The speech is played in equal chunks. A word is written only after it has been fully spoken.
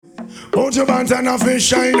Hold your bands and have it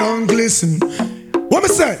shine and glisten. What me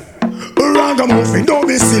say? Ragamuffin, don't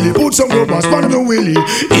be silly. Put some rubbers on the willy.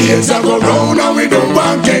 Ears a go round and we don't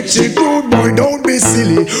want catch it. Good boy, don't be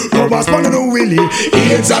silly. Rubbers on the willy.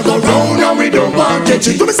 Ears a go round and we don't want catch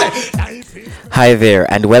it. What me say? Hi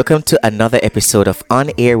there, and welcome to another episode of On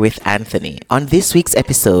Air with Anthony. On this week's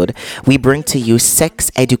episode, we bring to you sex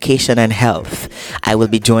education and health. I will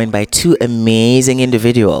be joined by two amazing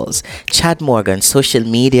individuals, Chad Morgan, social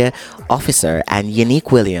media officer, and Unique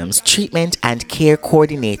Williams, treatment and care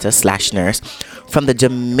coordinator / nurse from the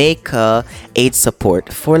Jamaica AIDS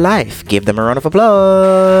Support for Life. Give them a round of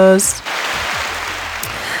applause.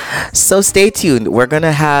 So stay tuned. We're going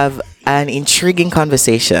to have an intriguing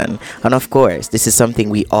conversation. And of course, this is something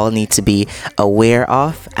we all need to be aware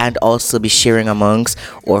of and also be sharing amongst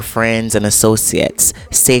our friends and associates.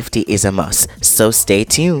 Safety is a must. So stay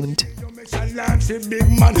tuned.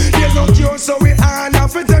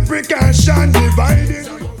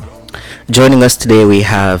 Joining us today, we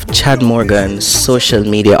have Chad Morgan, social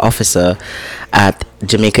media officer at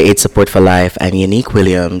Jamaica AIDS Support for Life, and Unique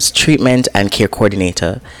Williams, treatment and care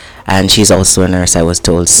coordinator. And she's also a nurse, I was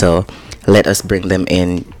told. So let us bring them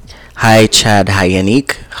in. Hi, Chad. Hi,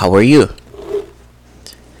 Unique. How are you?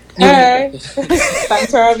 Hi.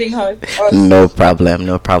 Thanks for having us. No problem.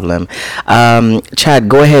 No problem. Chad,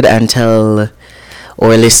 go ahead and tell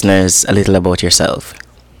our listeners a little about yourself.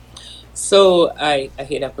 So I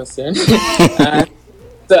hate that question.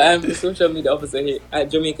 So I'm the social media officer here at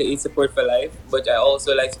Jamaica AIDS Support for Life, but I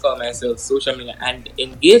also like to call myself social media and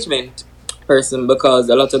engagement person because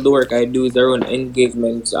a lot of the work I do is around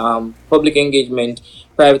engagement, public engagement,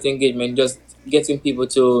 private engagement, just getting people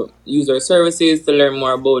to use our services, to learn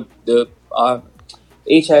more about the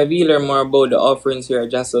HIV, learn more about the offerings here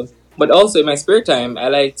at JASL. But also in my spare time, I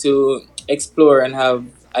like to explore and have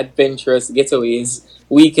adventurous getaways,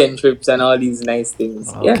 weekend trips, and all these nice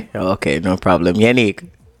things. Okay, no problem. Yannick.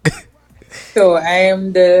 So I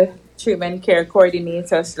am the treatment care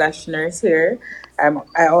coordinator / nurse here.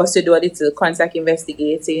 I also do a little contact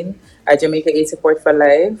investigating at Jamaica AIDS Support for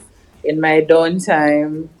Life. In my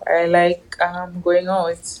downtime, I like going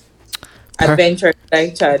out. Adventure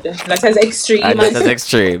like Chad. Not as extreme. Not as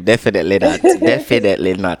extreme. Definitely not.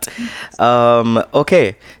 Definitely not.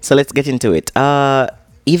 Okay, so let's get into it.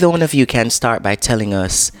 Either one of you can start by telling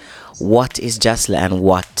us what is JASL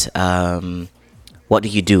and what do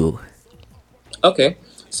you do? Okay,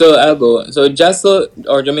 so I'll go. So JASL,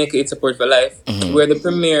 or Jamaica AIDS Support for Life, we're the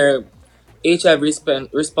premier HIV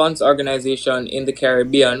response organization in the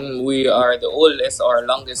Caribbean. We are the oldest or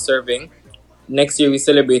longest serving. Next year we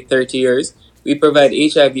celebrate 30 years. We provide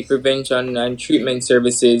HIV prevention and treatment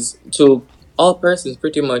services to all persons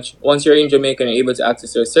pretty much. Once you're in Jamaica, you're able to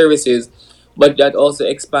access our services. But that also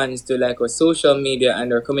expands to like our social media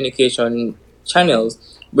and our communication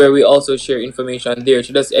channels, where we also share information there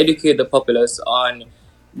to just educate the populace on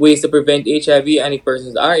ways to prevent HIV, and if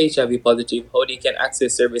persons are HIV positive, how they can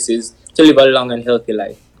access services to live a long and healthy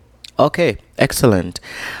life. Okay, excellent.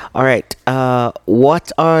 All right.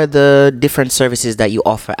 What are the different services that you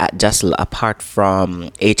offer at JASL apart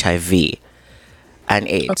from HIV and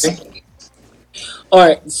AIDS? Okay. All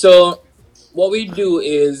right. So what we do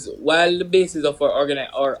is, while the basis of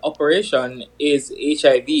our operation is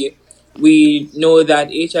HIV, we know that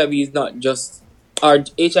HIV is not just, our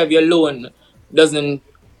HIV alone doesn't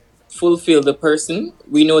fulfill the person.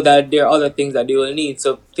 We know that there are other things that they will need.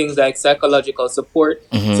 So things like psychological support.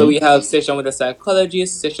 So we have session with a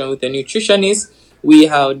psychologist, session with a nutritionist. We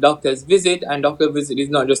have doctor's visit, and doctor visit is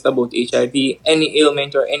not just about HIV, any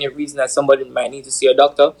ailment or any reason that somebody might need to see a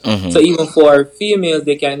doctor. So even for females,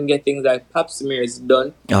 they can get things like pap smears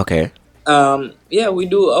done. Okay. We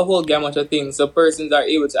do a whole gamut of things. So persons are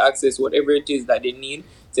able to access whatever it is that they need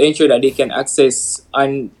to ensure that they can access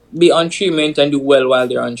and be on treatment and do well while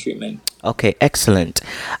they're on treatment. Okay, excellent.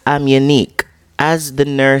 Unique. As the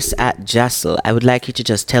nurse at JASL, I would like you to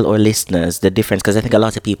just tell our listeners the difference, because I think a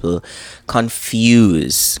lot of people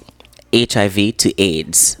confuse HIV to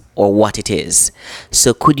AIDS or what it is.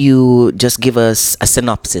 So could you just give us a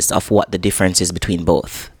synopsis of what the difference is between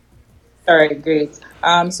both? All right, great.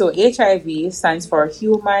 So HIV stands for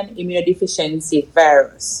Human Immunodeficiency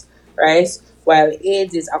Virus, right? While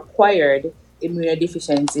AIDS is Acquired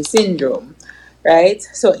Immunodeficiency Syndrome, right?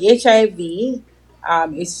 So HIV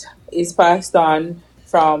is passed on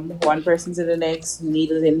from one person to the next,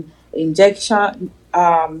 needles in injection,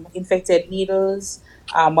 infected needles,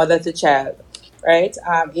 mother to child, right?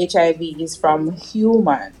 HIV is from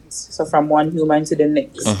humans, so from one human to the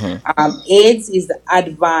next. AIDS is the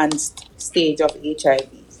advanced stage of HIV.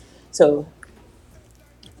 So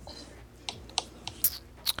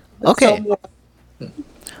Okay. Some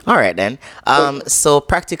All right then. So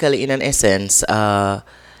practically, in an essence,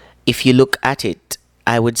 if you look at it,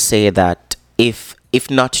 I would say that if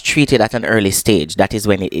not treated at an early stage, that is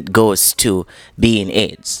when it goes to being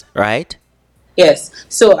AIDS, right? Yes.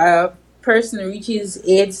 So a person reaches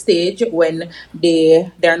AIDS stage when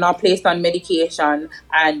they're not placed on medication,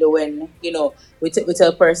 and when we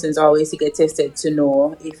tell persons always to get tested to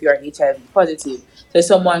know if you're HIV positive. So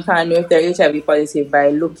someone can know if they're HIV positive by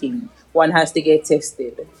looking. One has to get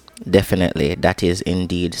tested. Definitely, that is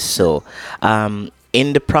indeed so.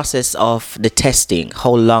 In the process of the testing,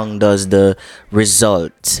 how long does the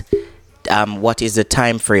result? What is the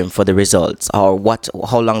time frame for the results, or what?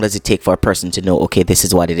 How long does it take for a person to know? Okay, this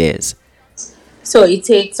is what it is. So it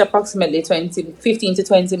takes approximately 15 to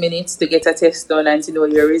 20 minutes to get a test done and to know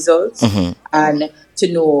your results, and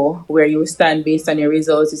to know where you stand based on your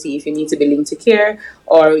results, to see if you need to be linked to care,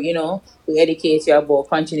 or we educate you about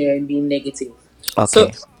continuing being negative. So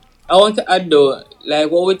Okay. I want to add though, like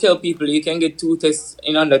what we tell people, you can get 2 tests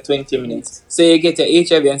in under 20 minutes. So you get your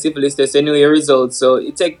HIV and syphilis test and know your results. So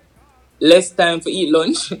it take less time for eat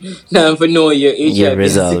lunch than for know your Your HIV and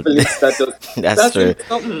result. syphilis status. That's That's true. really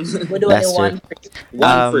something. We do only That's true.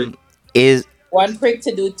 One prick. Is one prick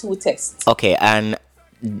to do 2 tests. okay. And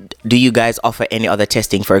do you guys offer any other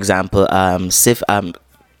testing? For example,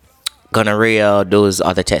 gonorrhea, those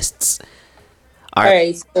other tests. All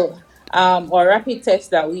right. So our rapid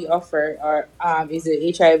test that we offer is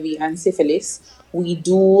the HIV and syphilis. We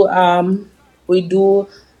do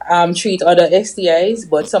treat other STIs,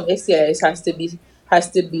 but some STIs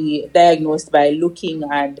has to be diagnosed by looking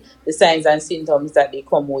and the signs and symptoms that they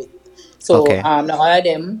come with. So Okay. not all of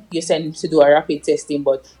them you send to do a rapid testing,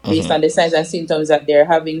 but based on the signs and symptoms that they're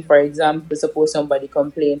having. For example, suppose somebody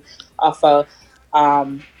complain of a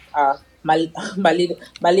um a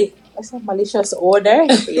what's that, malicious odor.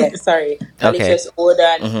 Yeah, sorry, Okay. malicious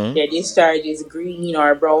odor, and their discharge is green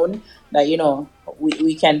or brown. That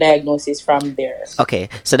we can diagnose this from there. Okay,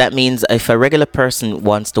 so that means if a regular person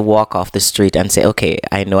wants to walk off the street and say, okay,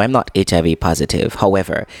 I know I'm not HIV positive,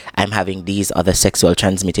 however, I'm having these other sexual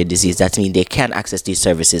transmitted disease, that means they can access these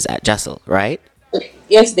services at JASL, right?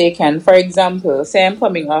 Yes, they can. For example, say I'm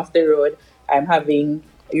coming off the road, I'm having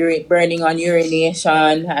burning on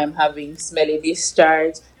urination, I'm having smelly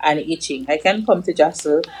discharge and itching. I can come to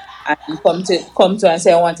Jassel and come to and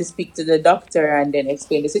say I want to speak to the doctor and then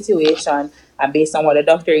explain the situation. And based on what the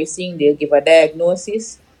doctor is seeing, they'll give a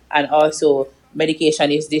diagnosis, and also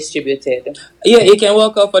medication is distributed. Yeah, you can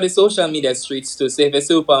walk up for the social media streets too. So if you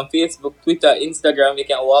see up on Facebook, Twitter, Instagram, you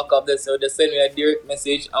can walk up there. So just send me a direct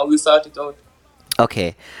message and we'll sort it out.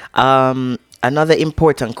 Okay. Another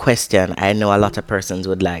important question I know a lot of persons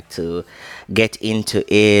would like to get into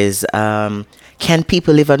is can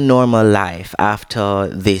people live a normal life after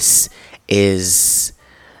this is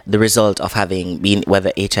the result of having been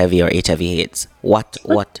whether HIV or HIV AIDS? What?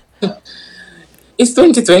 It's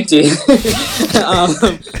 2020.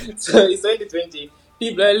 So it's 2020.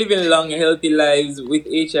 People are living long, healthy lives with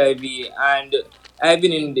HIV, and I've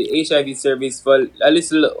been in the HIV service for a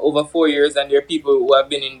little over 4 years, and there are people who have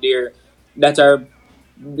been in there that are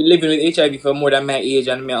living with HIV for more than my age,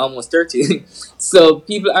 and me almost 30. So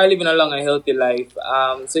people are living a long and healthy life.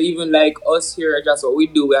 So even like us here at Just What We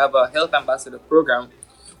Do, we have a health ambassador program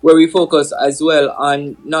where we focus as well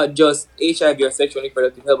on not just HIV or sexually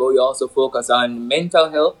reproductive health, but we also focus on mental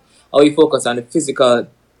health, or we focus on the physical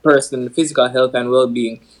health and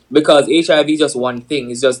well-being. Because HIV is just one thing;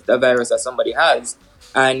 it's just a virus that somebody has,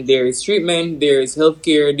 and there is treatment, there is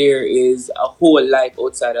healthcare, there is a whole life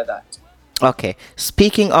outside of that. Okay.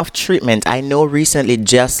 Speaking of treatment, I know recently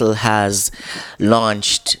Jessel has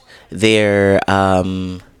launched their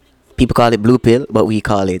people call it blue pill, but we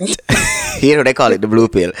call it they call it the blue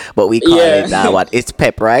pill, but we call Yeah. it what? It's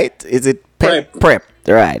PEP, right? Is it PEP? Prep. Prep,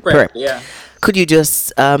 right? Prep, Prep. yeah. Could you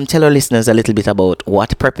just tell our listeners a little bit about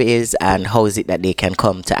what PrEP is and how is it that they can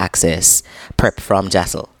come to access PrEP from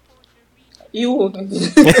Jessel? You.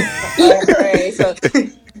 Alright,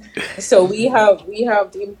 so we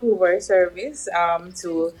have to improve our service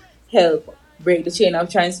to help break the chain of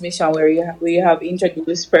transmission, where we have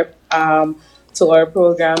introduced PrEP to our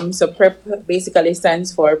program. So PrEP basically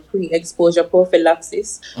stands for pre-exposure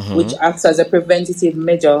prophylaxis, which acts as a preventative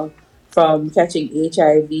measure from catching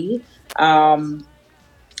HIV. Um,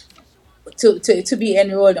 to be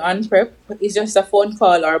enrolled on PrEP is just a phone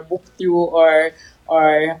call or book through or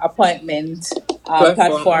appointment Platform,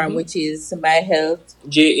 platform, which is My Health.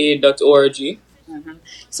 JA.org.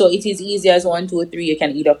 So it is easy as 1, 2, 3. You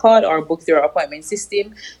can either call or book through our appointment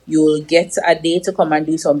system. You'll get a day to come and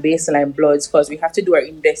do some baseline bloods because we have to do our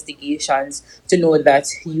investigations to know that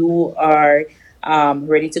you are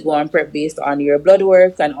ready to go on prep based on your blood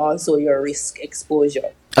work and also your risk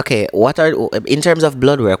exposure. Okay, what are in terms of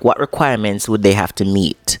blood work? What requirements would they have to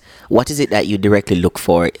meet? What is it that you directly look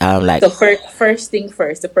for? Like, So first thing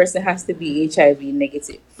first, the person has to be HIV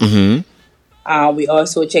negative. mm-hmm. We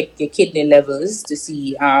also check your kidney levels to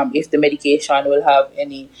see if the medication will have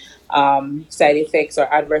any side effects or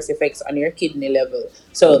adverse effects on your kidney level.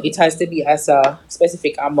 So it has to be as a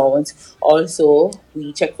specific amount. Also,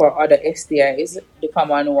 we check for other STIs, the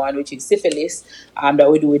common one, which is syphilis, that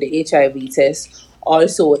we do with the HIV test.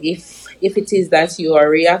 Also, if it is that you are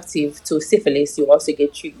reactive to syphilis, you also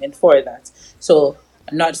get treatment for that. So,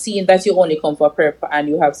 not seeing that you only come for PrEP and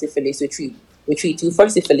you have syphilis, we treat you for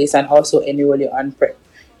syphilis and also enroll you on PrEP,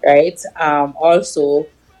 right? Also,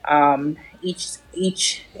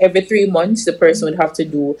 each every 3 months, the person would have to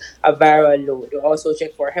do a viral load. We also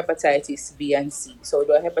check for hepatitis B and C, so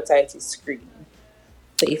do a hepatitis screen.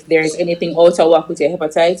 So if there is anything out of whack with your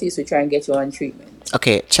hepatitis, we try and get you on treatment.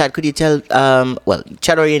 Okay, Chad, could you tell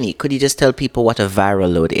Chad or Yanni, could you just tell people what a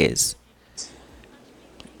viral load is?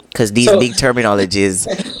 Because these So- big terminologies,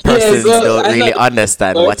 persons well, don't I really know-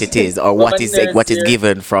 understand but- what it is or but what my is nerves here-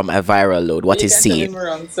 given from a viral load. What You is can't tell seen? me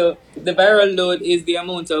wrong. So the viral load is the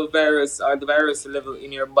amount of virus or the virus level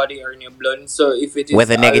in your body or in your blood. So if it is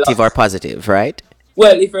Whether a negative lot- or positive, right?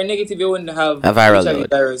 well, if you're negative, you wouldn't have A viral HIV load.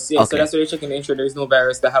 virus. Yeah, Okay. so that's why you're checking to ensure there's no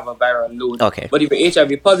virus that have a viral load. Okay. But if you're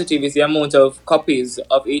HIV positive, it's the amount of copies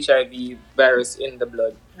of HIV virus in the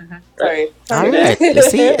blood. Sorry. All right. You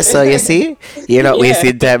see? So you see? You're not Yeah.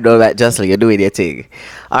 wasting time though, that Jocelyn. You're doing your thing.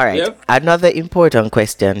 All right. Yep. Another important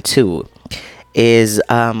question too is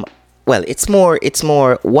well, it's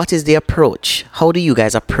more what is the approach? How do you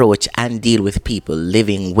guys approach and deal with people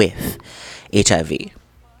living with HIV?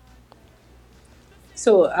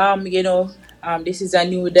 So, this is a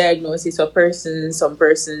new diagnosis for persons. Some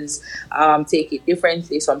persons take it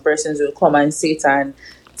differently. Some persons will come and sit and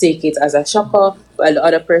take it as a shocker, while the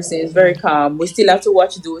other person is very calm. We still have to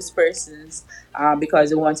watch those persons because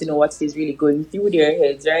we want to know what is really going through their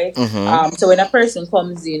heads, right? So when a person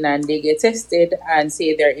comes in and they get tested and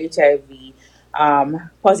say they're HIV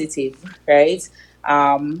positive, right?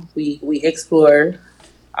 We explore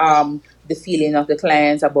the feeling of the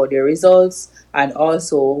clients about their results, and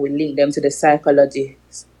also we link them to the psychology.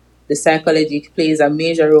 The psychology plays a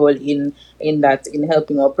major role in that, in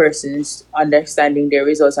helping our persons understanding their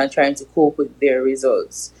results and trying to cope with their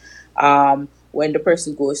results. When the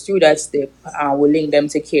person goes through that step, we link them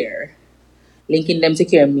to care. Linking them to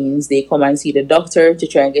care means they come and see the doctor to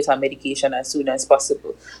try and get on medication as soon as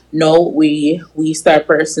possible. No, we start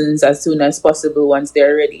persons as soon as possible once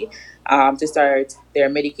they're ready to start their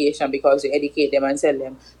medication, because we educate them and tell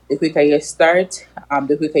them the quicker you start,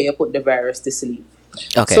 the quicker you put the virus to sleep.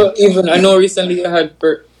 Okay. So even I know recently I had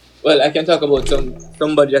I can talk about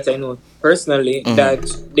somebody that I know personally that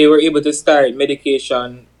they were able to start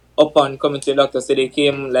medication upon coming to the doctor. So they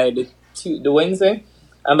came like the Wednesday,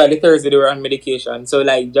 and by the Thursday they were on medication. So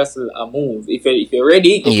like just a move. If you're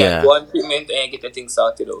ready, you Yeah. can go on treatment and get the thing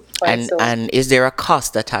sorted out. and So- and is there a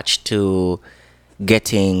cost attached to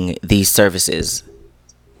getting these services?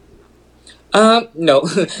 No,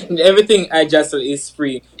 everything I just is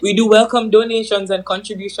free. We do welcome donations and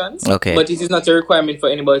contributions. Okay. But it is not a requirement for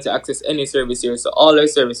anybody to access any service here. So all our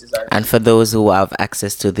services are. And for those who have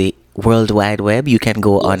access to the World Wide Web, you can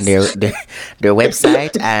go on their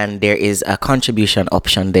website, and there is a contribution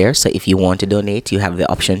option there. So if you want to donate, you have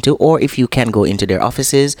the option to, or if you can go into their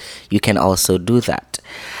offices, you can also do that.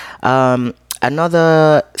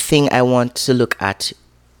 Another thing I want to look at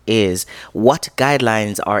is what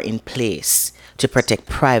guidelines are in place to protect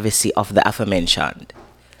privacy of the aforementioned.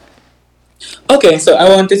 Okay, so I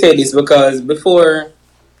want to say this because before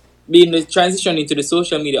being the transition into the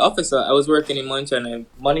social media officer, I was working in Montana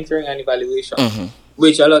monitoring and evaluation,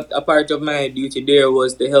 which a part of my duty there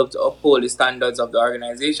was to help to uphold the standards of the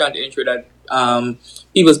organization to ensure that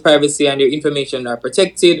people's privacy and their information are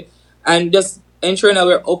protected, and just ensuring that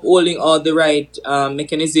we're upholding all the right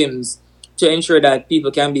mechanisms to ensure that people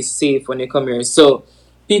can be safe when they come here. So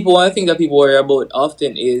one thing that people worry about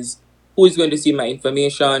often is who's going to see my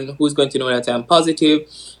information, who's going to know that I'm positive.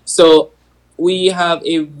 So we have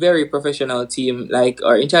a very professional team, like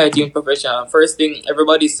our entire team professional. First thing,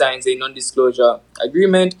 everybody signs a non-disclosure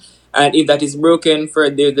agreement, and if that is broken,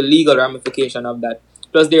 there's the legal ramification of that.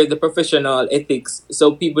 Plus there's the professional ethics.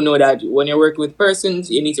 So people know that when you're working with persons,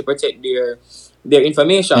 you need to protect their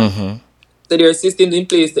information. So there are systems in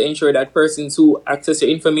place to ensure that persons who access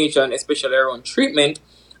your information, especially around treatment,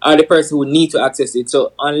 are the person who need to access it.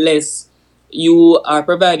 So unless you are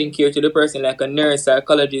providing care to the person like a nurse,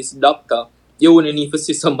 psychologist, doctor, you wouldn't need to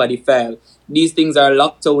see somebody file. These things are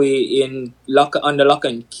locked away under lock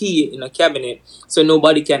and key in a cabinet, so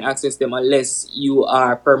nobody can access them unless you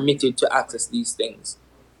are permitted to access these things.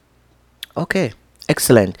 Okay,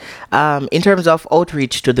 excellent. In terms of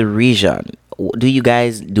outreach to the region, do you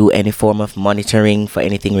guys do any form of monitoring for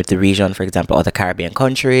anything with the region, for example, other Caribbean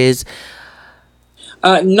countries?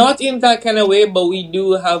 Not in that kind of way, but we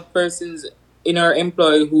do have persons in our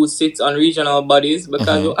employ who sits on regional bodies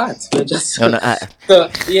because we're just No, no,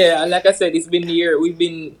 so yeah. Like I said, it's been year. We've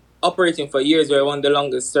been operating for years. We're one of the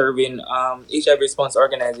longest serving HIV response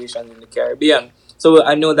organizations in the Caribbean. So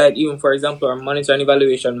I know that even, for example, our monitor and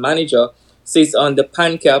evaluation manager sits on the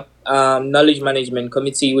PANCAP Knowledge Management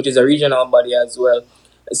Committee, which is a regional body as well.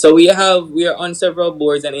 So we are on several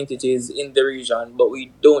boards and entities in the region, but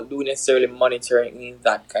we don't do necessarily monitoring in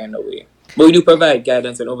that kind of way. But we do provide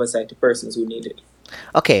guidance and oversight to persons who need it.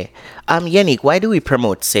 Okay. Yannick, why do we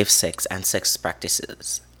promote safe sex and sex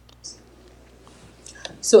practices?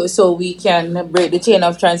 So we can break the chain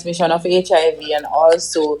of transmission of HIV and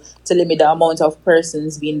also to limit the amount of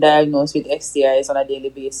persons being diagnosed with STIs on a daily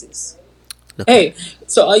basis. Hey,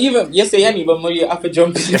 so even yesterday, you have to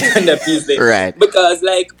jump in on that piece there. Right. Because,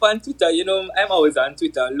 like, on Twitter, I'm always on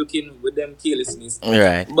Twitter looking with them carelessness.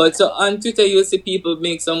 Right. But so on Twitter, you see people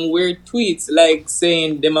make some weird tweets, like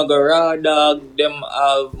saying them a go raw dog, them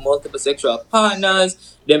have multiple sexual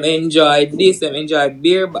partners, them enjoy this, them enjoy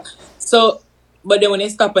beer. But then when they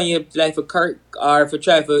stop and you try for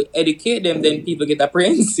try to educate them, then people get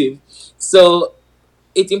apprehensive. So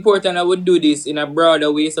it's important I would do this in a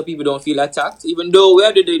broader way so people don't feel attacked. Even though we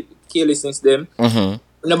are the carelessness them,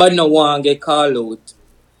 nobody no want to get called out.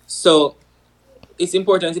 So it's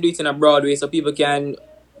important to do it in a broad way so people can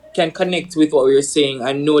connect with what we're saying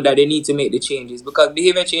and know that they need to make the changes. Because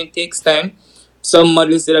behavior change takes time. Some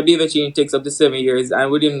models say that behavior change takes up to 7 years,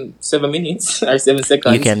 and within 7 minutes or 7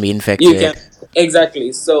 seconds, you can be infected.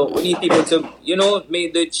 Exactly. So we need people to,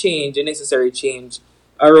 make the necessary change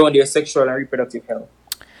around their sexual and reproductive health.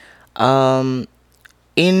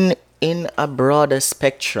 In a broader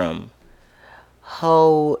spectrum,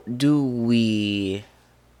 how do we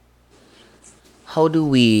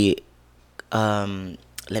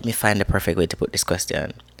let me find the perfect way to put this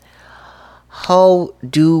question. How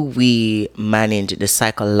do we manage the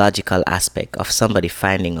psychological aspect of somebody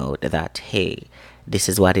finding out that, hey, this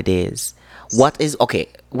is what it is?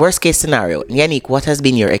 Worst case scenario, Yannick, what has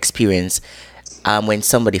been your experience when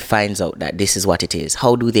somebody finds out that this is what it is?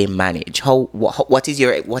 How do they manage? What is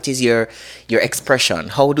your expression?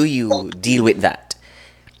 How do you deal with that?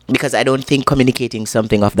 Because I don't think communicating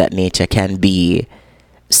something of that nature can be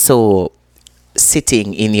so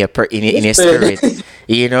sitting in your spirit,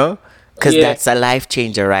 because that's a life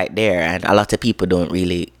changer right there, and a lot of people don't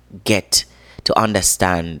really get to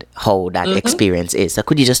understand how that experience is. So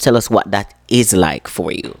could you just tell us what that is like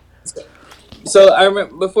for you? So I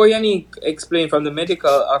remember before Yannick explained from the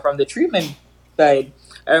medical or from the treatment side,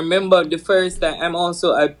 I remember the first time I'm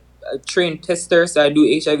also a trained tester, so I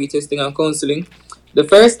do HIV testing and counseling. The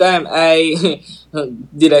first time I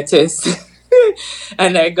did a test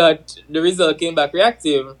and the result came back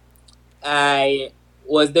reactive, I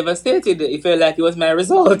was devastated. It felt like it was my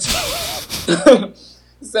result. So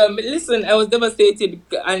listen, I was devastated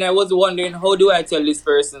and I was wondering, how do I tell this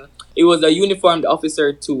person? It was a uniformed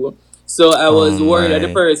officer too. So I was worried that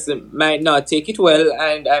the person might not take it well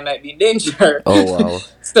and I might be in danger. Oh, wow.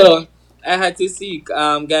 So I had to seek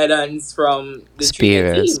guidance from the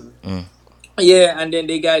treatment team. Yeah, and then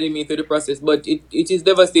they guided me through the process. But it is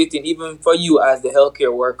devastating even for you as the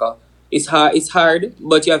healthcare worker. It's hard,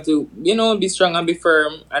 but you have to, be strong and be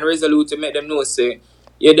firm and resolute to make them know, say,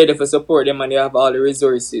 you're there to support them and you have all the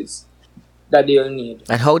resources that they'll need.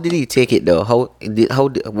 And how did he take it though?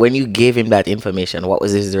 When you gave him that information, what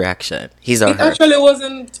was his reaction? It actually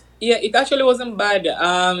wasn't bad.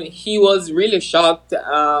 He was really shocked.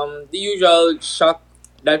 The usual shock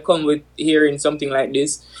that comes with hearing something like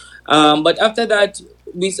this. But after that,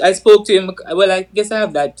 I spoke to him. Well, I guess I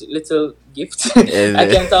have that little gift. I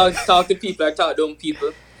can talk to people. I talk to dumb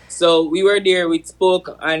people. So we were there, we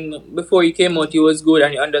spoke, and before he came out, he was good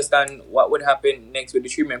and he understand what would happen next with the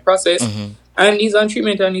treatment process. And he's on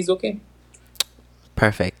treatment and he's okay.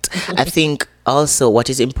 Perfect. I think also what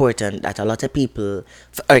is important that a lot of people,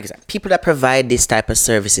 for example, people that provide this type of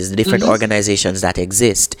services, the different organizations that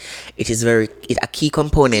exist, a key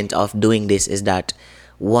component of doing this is that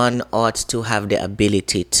one ought to have the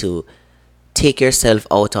ability to take yourself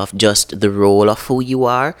out of just the role of who you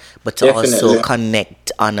are, but to also Definitely.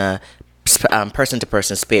 connect on a person to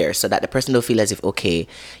person sphere, so that the person don't feel as if, okay,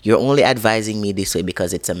 you're only advising me this way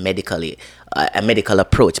because it's a medical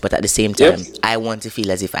approach, but at the same Yep. time I want to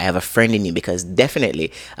feel as if I have a friend in you, because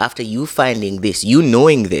definitely after you finding this, you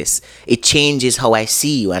knowing this, it changes how I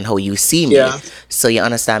see you and how you see me. Yeah. So you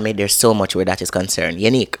understand me, there's so much where that is concerned.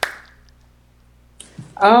 Unique.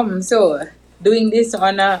 So doing this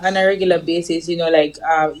on a regular basis, like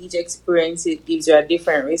each experience, it gives you a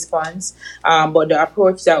different response. But the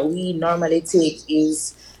approach that we normally take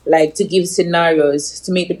is like to give scenarios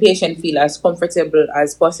to make the patient feel as comfortable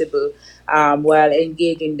as possible, while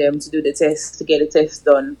engaging them to do the test, to get the test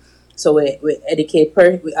done. So we educate,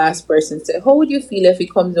 we ask persons, how would you feel if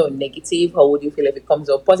it comes out negative? How would you feel if it comes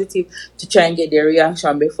out positive? To try and get their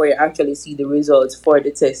reaction before you actually see the results for the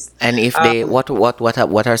test. And if they, what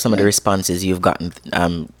are some of the responses you've gotten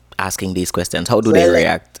asking these questions? How do they Well,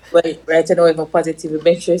 react? right now, if I'm positive, it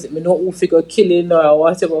makes sure me know who figure killing or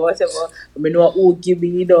whatever. Me know who give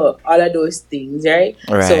me, all of those things, right?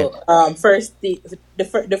 Right. So, first the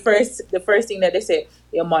first thing that they say,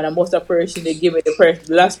 yeah, man, I'm most of person they give me the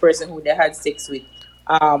last person who they had sex with.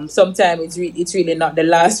 Sometimes it's really not the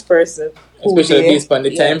last person who Especially they, based on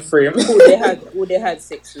the yeah, time frame. who they had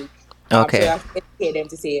sex with. So Okay. you have to educate them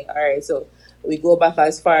to say, all right, so we go back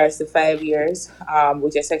as far as the 5 years,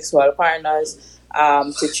 with your sexual partners,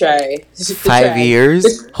 to try to 5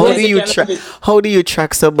 years? How Yes, do you you can track? have it. How do you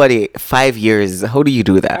track somebody 5 years? How do you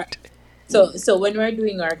do that? So when we're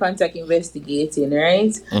doing our contact investigating,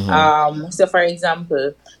 right? So for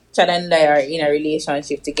example, Chad and I are in a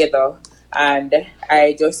relationship together, and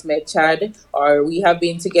I just met Chad, or we have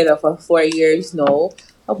been together for 4 years now.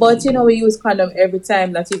 But we use condom every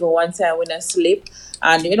time, not even one time when I sleep.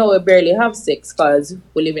 And we barely have sex because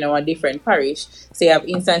we live in a different parish. So you have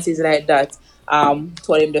instances like that.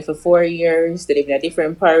 Told him there for 4 years, they live in a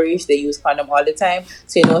different parish, they use condom all the time.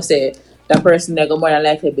 So say that person they're more than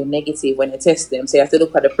likely be negative when you test them. So you have to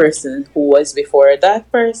look at the person who was before that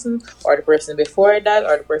person, or the person before that,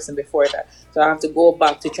 or the person before that. So I have to go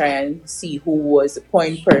back to try and see who was the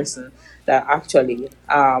point person that actually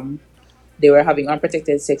they were having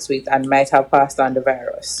unprotected sex with and might have passed on the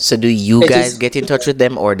virus. So do you It guys is get in touch with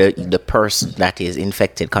them, or the person that is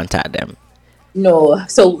infected contact them? No,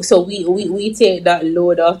 so we take that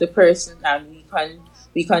load off the person, and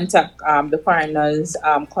we contact the partners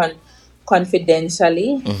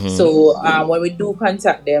confidentially. So when we do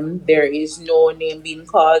contact them, there is no name being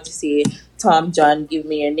called to say, Tom John, give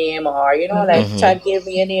me your name, or like Chad gave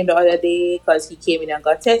me your name the other day because he came in and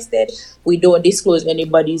got tested. We don't disclose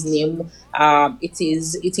anybody's name. It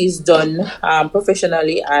is done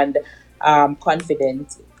professionally and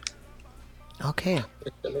confident Okay.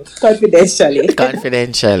 confidentially.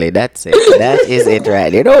 Confidentially, that's it. That is it,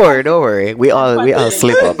 right there. Don't worry, don't worry. We all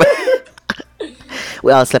slip up.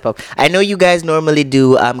 We all slip up. I know you guys normally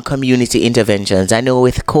do community interventions. I know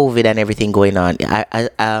with COVID and everything going on,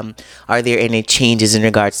 are there any changes in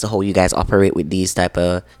regards to how you guys operate with these type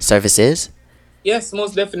of services? Yes,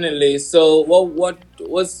 most definitely. So what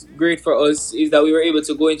was great for us is that we were able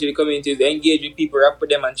to go into the communities, engage with people, rap with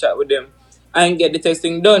them, and chat with them, and get the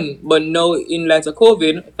testing done. But now, in light of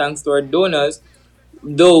COVID, thanks to our donors,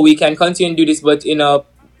 though we can continue to do this, but in a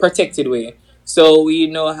protected way. So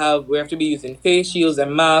we have to be using face shields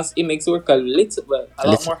and masks. It makes work a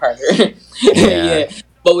lot more harder. Yeah. Yeah.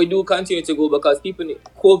 But we do continue to go because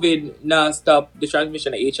COVID now stop the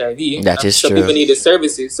transmission of HIV. That is so true. people need the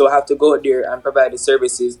services. So I have to go out there and provide the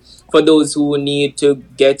services for those who need to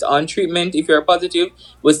get on treatment. If you're positive,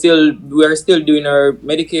 we're still doing our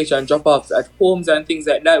medication drop offs at homes and things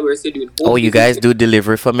like that. We're still doing home Oh, you visits. guys do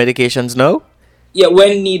delivery for medications now? Yeah,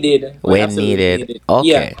 when needed. When absolutely needed. Okay.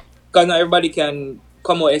 Yeah, because not everybody can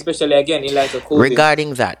come out, especially again in light of COVID.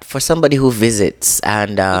 Regarding that, for somebody who visits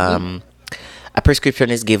and a prescription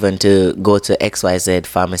is given to go to XYZ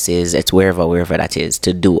pharmacies, it's wherever that is,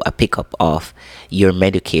 to do a pickup of your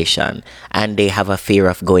medication, and they have a fear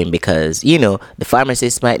of going because the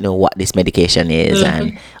pharmacist might know what this medication is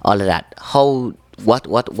and all of that.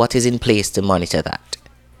 What is in place to monitor that?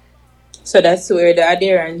 So that's where the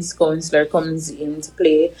adherence counselor comes into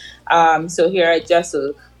play. So here at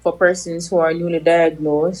JASL, for persons who are newly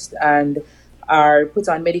diagnosed and are put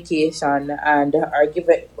on medication and are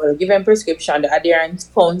given prescription, the adherence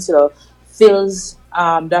counselor fills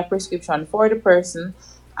that prescription for the person,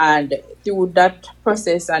 and through that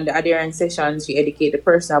process and the adherence sessions, we educate the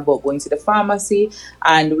person about going to the pharmacy,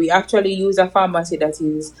 and we actually use a pharmacy that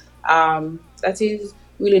is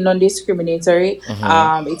really non-discriminatory.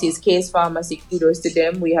 Mm-hmm. It is Case Pharmacy. Kudos to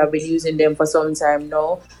them. We have been using them for some time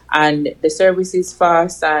now, and the service is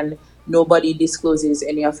fast and nobody discloses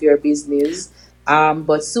any of your business.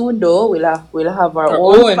 But soon though, we'll have our Our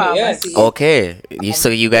own own, yes. pharmacy. Okay, so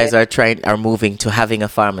you Yeah, guys are moving to having a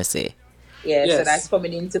pharmacy. yeah. So that's Yes.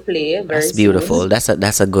 coming into play That's very soon. beautiful. That's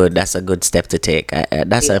a good step to take.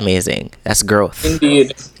 That's Yeah. amazing. That's growth.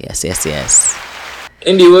 Indeed. Yes, yes, yes.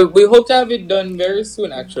 Indeed. We hope to have it done very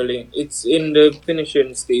soon, actually. It's in the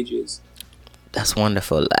finishing stages. That's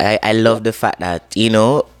wonderful. I love the fact that,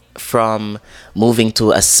 from moving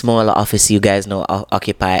to a smaller office, you guys now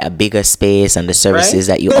occupy a bigger space and the Right? services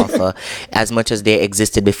that you offer, as much as they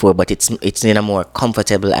existed before, but it's in a more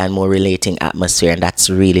comfortable and more relating atmosphere, and that's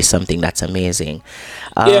really something that's amazing.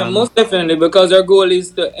 Yeah, Um, most definitely, because our goal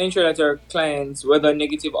is to ensure that our clients, whether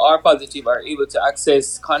negative or positive, are able to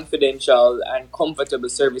access confidential and comfortable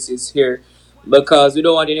services here. Because we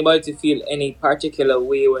don't want anybody to feel any particular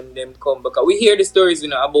way when them come. Because we hear the stories,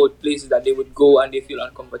 about places that they would go and they feel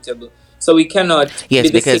uncomfortable. So we cannot be Yes,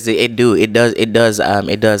 the same. because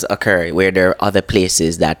it does occur where there are other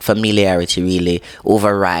places that familiarity really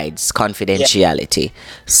overrides Yeah, confidentiality.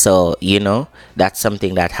 So that's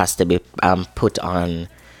something that has to be put on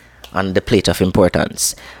the plate of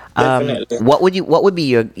importance. definitely. What would be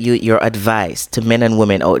your advice to men and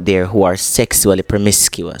women out there who are sexually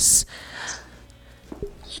promiscuous?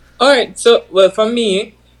 All right. So, well, for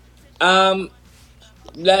me, um,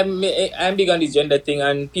 I'm big on this gender thing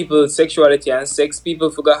and people's sexuality and sex. People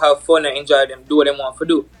forgot have fun and enjoy them, do what they want to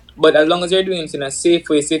do. But as long as you're doing it in a safe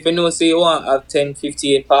way, say if you know, say you want to have 10,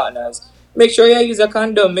 15 partners, make sure you use a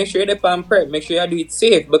condom, make sure you're pan prep, make sure you do it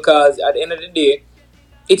safe because at the end of the day,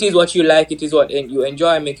 it is what you like, it is what you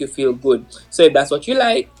enjoy, make you feel good. So if that's what you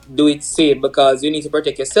like, do it safe because you need to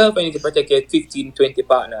protect yourself and you need to protect your 15, 20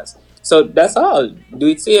 partners. So that's all. Do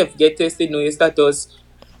it safe, get tested, know your status,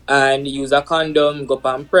 and use a condom, go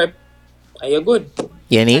pan prep, and you're good. And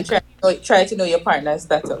Unique. try to know your partner's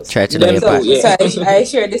status. Try to know Them your So, too, part. yeah. so I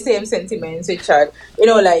share the same sentiments with Chad.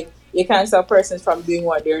 Like you can't stop persons from doing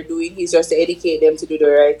what they're doing. It's just to educate them to do the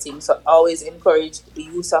right thing. So always encourage the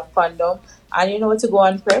use of condom and to go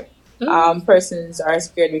on prep. Mm. Persons are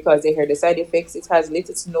scared because they hear the side effects. It has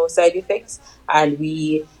little to no side effects, and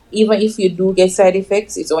we even if you do get side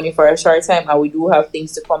effects, it's only for a short time, and we do have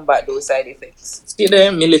things to combat those side effects. See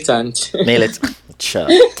them militant. Milit. Sure.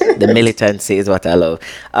 The militancy is what I love.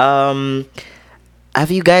 Um, have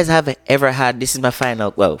you guys have ever had? This is my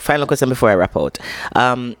final question before I wrap out.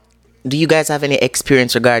 Um, do you guys have any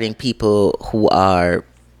experience regarding people who are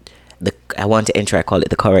I want to ensure I call it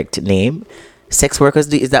the correct name? Sex workers.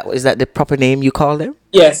 Is that the proper name you call them?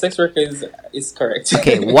 Yeah, sex worker is correct.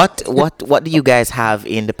 Okay. What do you guys have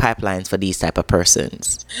in the pipelines for these type of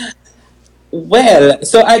persons? Well,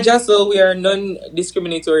 so I just so we are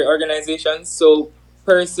non-discriminatory organizations. So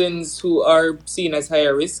persons who are seen as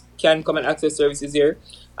higher risk can come and access services here.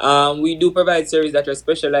 We do provide services that are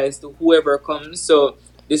specialized to whoever comes. So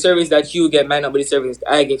the service that you get might not be the service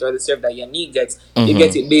that I get or the service that your need gets. You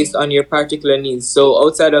get Mm-hmm. it based on your particular needs. So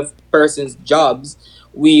outside of persons' jobs,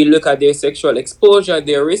 we look at their sexual exposure,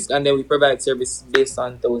 their risk, and then we provide service based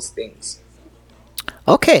on those things.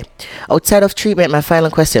 Okay. Outside of treatment, my final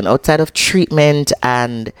question. Outside of treatment,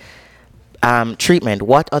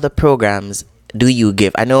 what other programs do you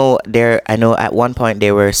give? I know at one point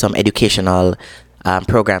there were some educational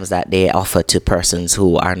programs that they offer to persons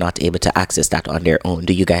who are not able to access that on their own.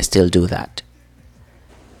 Do you guys still do that?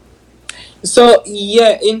 So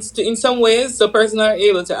yeah, in some ways, so persons are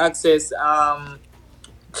able to access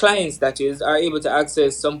clients that is are able to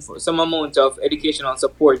access some amount of educational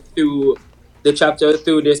support through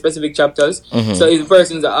through their specific chapters. So Mm-hmm. if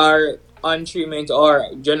persons are on treatment or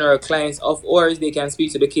general clients of ours, they can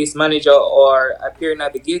speak to the case manager or a peer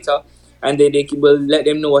navigator, and then will let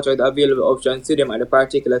them know what are the available options to them at a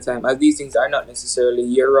particular time, as these things are not necessarily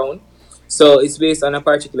year round. So it's based on a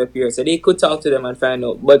particular period. So they could talk to them and find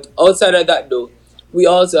out. But outside of that though, we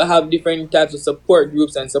also have different types of support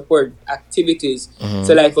groups and support activities. So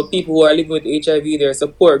Mm-hmm. like for people who are living with HIV, there are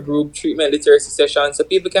support group, treatment literacy sessions. So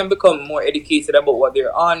people can become more educated about what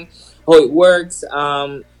they're on, how it works,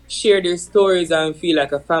 share their stories and feel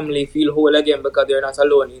like a family, feel whole again because they're not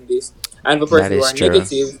alone in this. And for That persons who is are true.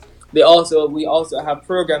 negative, we also have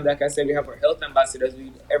programs. Like I said, we have our health ambassadors.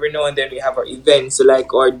 We every now and then we have our events, so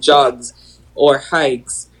like our jogs or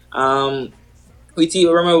hikes.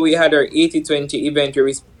 Remember we had our 80-20 event where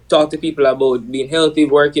we talked to people about being healthy,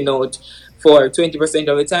 working out for 20%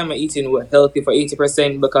 of the time, and eating healthy for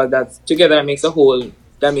 80% because that's together it makes a whole.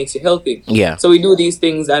 that makes you healthy. Yeah. So we do these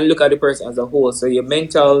things and look at the person as a whole. So your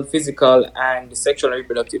mental, physical, and sexual and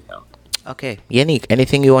reproductive health. Okay. Yannick,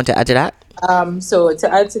 anything you want to add to that? So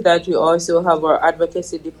to add to that, we also have our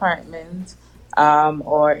advocacy department,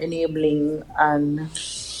 or enabling and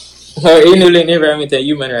Or enabling environment and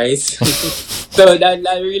human rights. So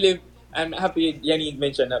that really, I'm happy Yannick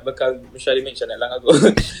mentioned that because Michelle mentioned that long ago.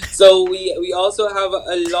 So we also have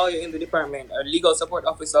a lawyer in the department, a legal support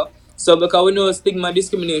officer. So because we know stigma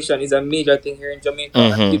discrimination is a major thing here in Jamaica,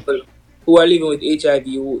 and people who are living with HIV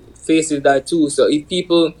faces that too. So if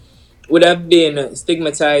people would have been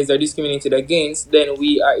stigmatized or discriminated against, then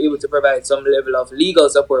we are able to provide some level of legal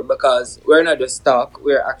support because we're not just talk,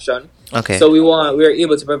 we're action. Okay. So we're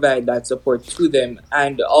able to provide that support to them,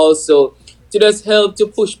 and also to just help to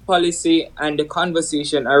push policy and the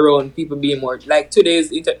conversation around people being more like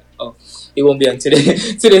it won't be on today.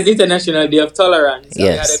 Today's International Day of Tolerance. Yes. We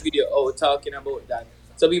had a video talking about that.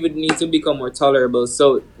 So people need to become more tolerable.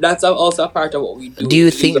 So that's also a part of what we do. Do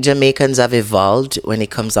you think Jamaicans have evolved when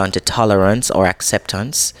it comes down to tolerance or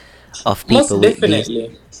acceptance of people Most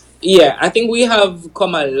definitely. Yeah, I think we have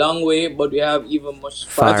come a long way, but we have even much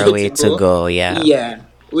far away to go? Yeah. Yeah.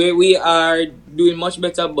 We are doing much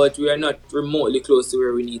better, but we are not remotely close to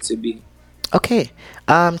where we need to be. Okay.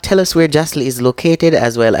 Tell us where Jastl is located,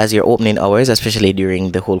 as well as your opening hours, especially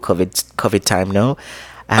during the whole COVID time now.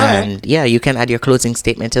 And yeah, you can add your closing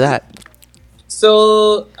statement to that.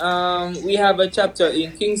 So we have a chapter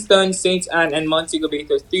in Kingston, St. Anne, and Montego Bay.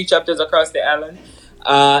 There's 3 chapters across the island.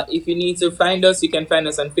 If you need to find us, you can find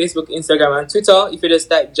us on Facebook, Instagram, and Twitter. If you just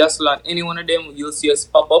type Jastl on any one of them, you'll see us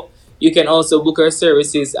pop up. You can also book our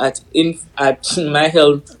services at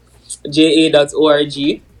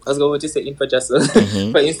myhealthja.org. I was going to say info Jastl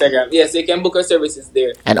for Instagram. Yes, you can book our services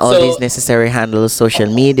there. And all these necessary handles, social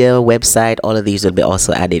media, website, all of these will be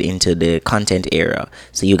also added into the content area.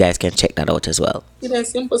 So you guys can check that out as well. Yeah,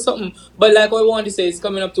 simple something. But like what we want to say, it's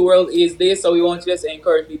coming up to World AIDS Day, so we want to just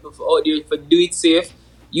encourage people out there to do it safe.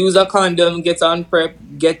 Use a condom, get on PrEP,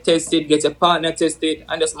 get tested, get your partner tested,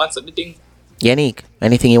 and just match up the thing. Yannick,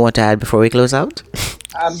 anything you want to add before we close out?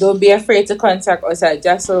 Don't be afraid to contact us at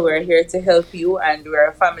Jastl. We're here to help you, and we're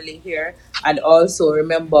a family here. And also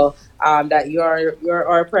remember that you're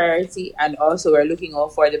our priority, and also we're looking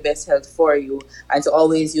out for the best health for you, and to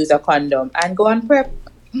always use a condom and go on PrEP.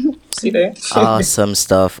 See there? Awesome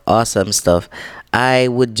stuff. Awesome stuff. I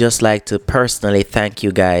would just like to personally thank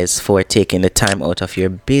you guys for taking the time out of your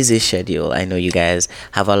busy schedule. I know you guys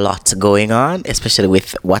have a lot going on, especially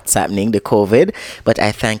with what's happening, the COVID. But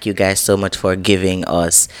I thank you guys so much for giving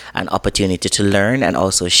us an opportunity to learn and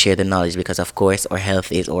also share the knowledge, because of course our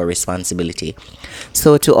health is our responsibility.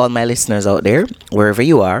 So to all my listeners out there, wherever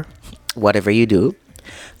you are, whatever you do,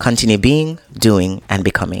 continue being, doing, and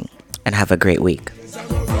becoming. And have a great week.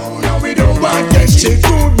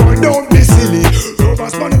 Don't be silly.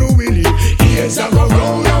 Robots man no willy. Ears are go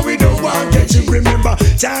round and we don't want catch it. Remember,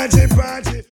 charge it, party.